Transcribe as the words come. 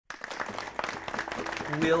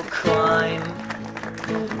We'll climb,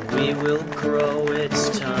 we will grow,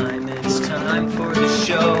 it's time for the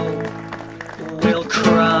show. We'll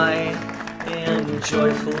cry in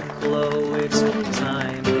joyful glow, it's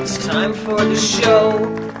time for the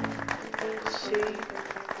show.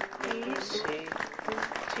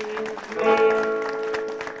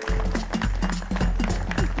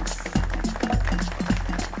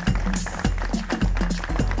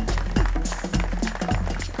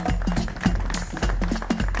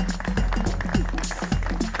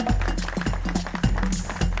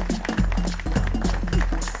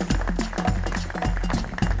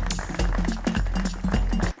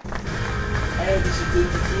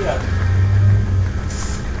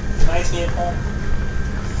 Nice me at home.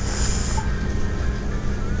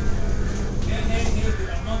 Hey,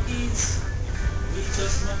 there are monkeys. We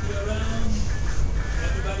just monkey around.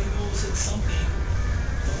 Everybody knows it's something.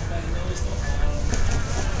 Nobody knows no harm.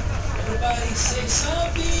 Everybody say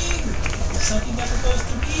something. Something that's supposed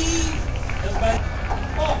to be. Everybody.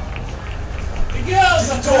 Oh! The girls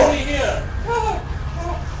are totally here. Oh.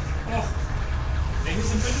 Ladies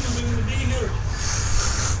and gentlemen, we're being here.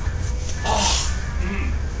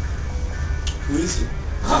 Who is he?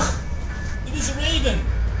 It is a raven.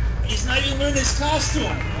 He's not even wearing his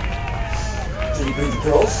costume. Did he bring the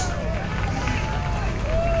girls?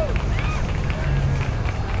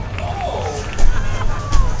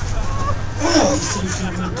 Oh, he said he's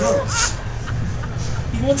gonna bring girls.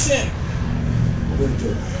 He wants in. What are we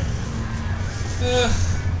doing?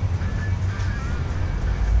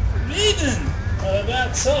 Raven!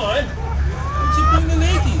 That's odd. Why'd you bring the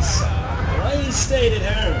ladies? Well, I stayed at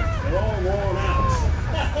home. They're all worn out.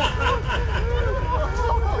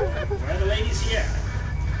 Where are the ladies here?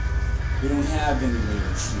 We don't have any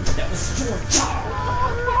ladies here. That was your job.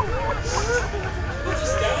 You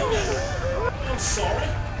just got me. I'm sorry.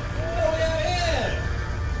 Oh, yeah.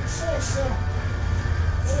 So.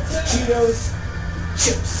 Cheetos,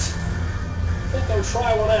 chips. I think I'll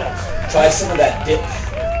try one out. Try some of that dip.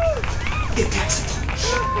 It packs a punch.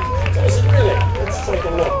 Does it really? Let's take a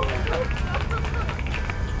look.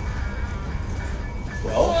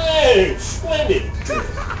 Well, Hey, splendid.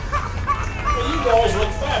 Well, you guys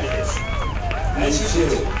look fabulous. nice you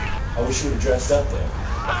too. I wish you would have dressed up there.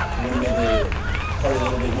 You would have made the party a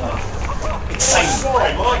little bit more exciting.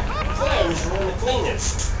 Sorry, my clothes were in the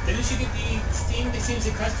cleanest. Didn't you get the theme that seems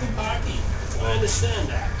a costume party? I understand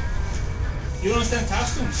that. You don't understand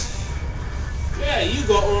costumes? Yeah, you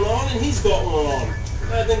got one on and he's got one on.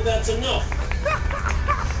 I think that's enough.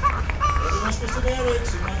 Everyone's supposed to wear it,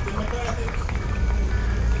 so you're not democratic.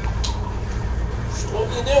 What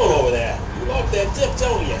are you doing over there? You like that dip,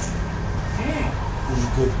 don't you? It was a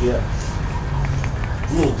good dip.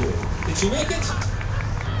 Real good. Did you make it?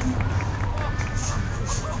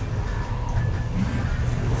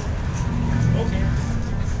 Okay.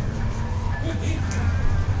 Good deal.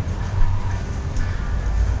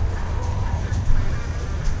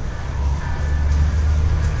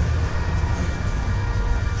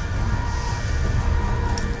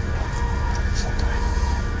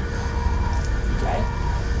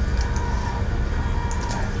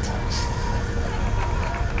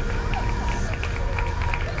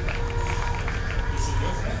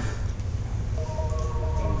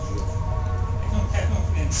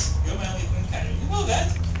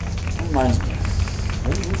 Reminds me.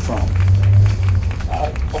 Where are you from?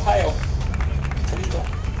 Ohio. Toledo.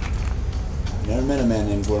 I've never met a man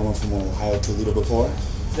named Guillermo from Ohio, Toledo before.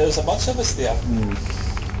 There's a bunch of us there. Anyway,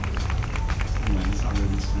 this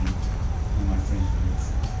lady's from one of my friends.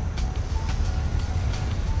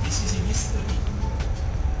 This is a mystery.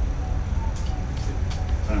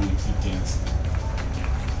 But I'm gonna keep dancing.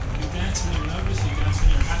 You dance when you're nervous, you dance when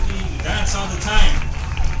you're happy, you dance all the time.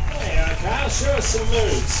 Hey, I'll show us some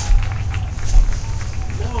moves.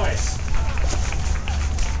 Nice.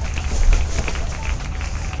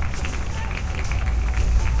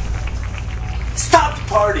 Stop the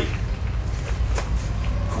party!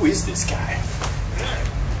 Who is this guy?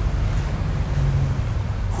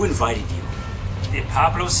 Who invited you? Did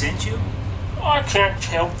Pablo send you? I can't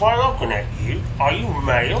tell by looking at you. Are you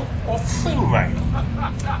male or female? Are you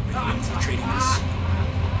infiltrating us?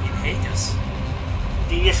 You hate us.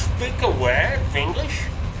 Do you speak a word of English?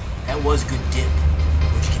 That was good dip.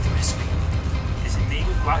 Where'd you get the recipe? Is it made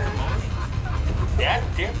with guacamole? That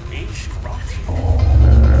dip is rotten.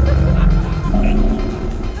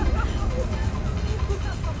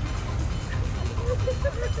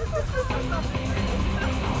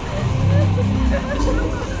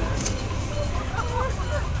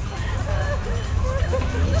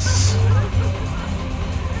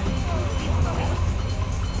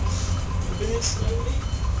 Been in real slowly.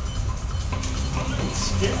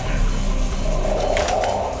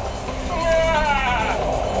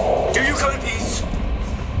 Do you come in peace?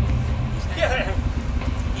 Yeah,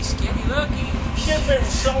 He's skinny looking. give him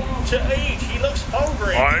something to eat. He looks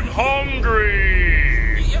hungry. I'm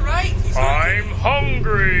hungry. You're right. He's I'm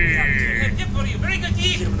hungry. hungry. Dip for you. Very good to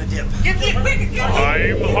eat. Give him the dip. Give me quick.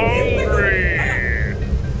 I'm hungry.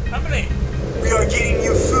 Hungry. We are getting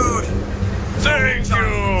you food. Thank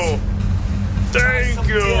you. Thank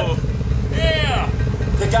you. Yeah.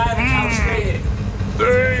 The guy on the couch made it.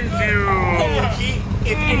 Thank you.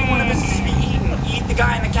 If any one of us is to be eaten, eat the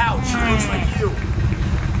guy on the couch who looks like you.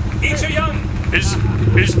 Eat your young.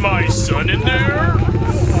 Is my son in there?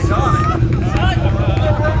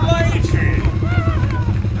 Related.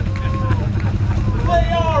 They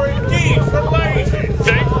are indeed related.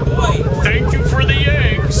 Thank you for the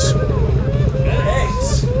eggs.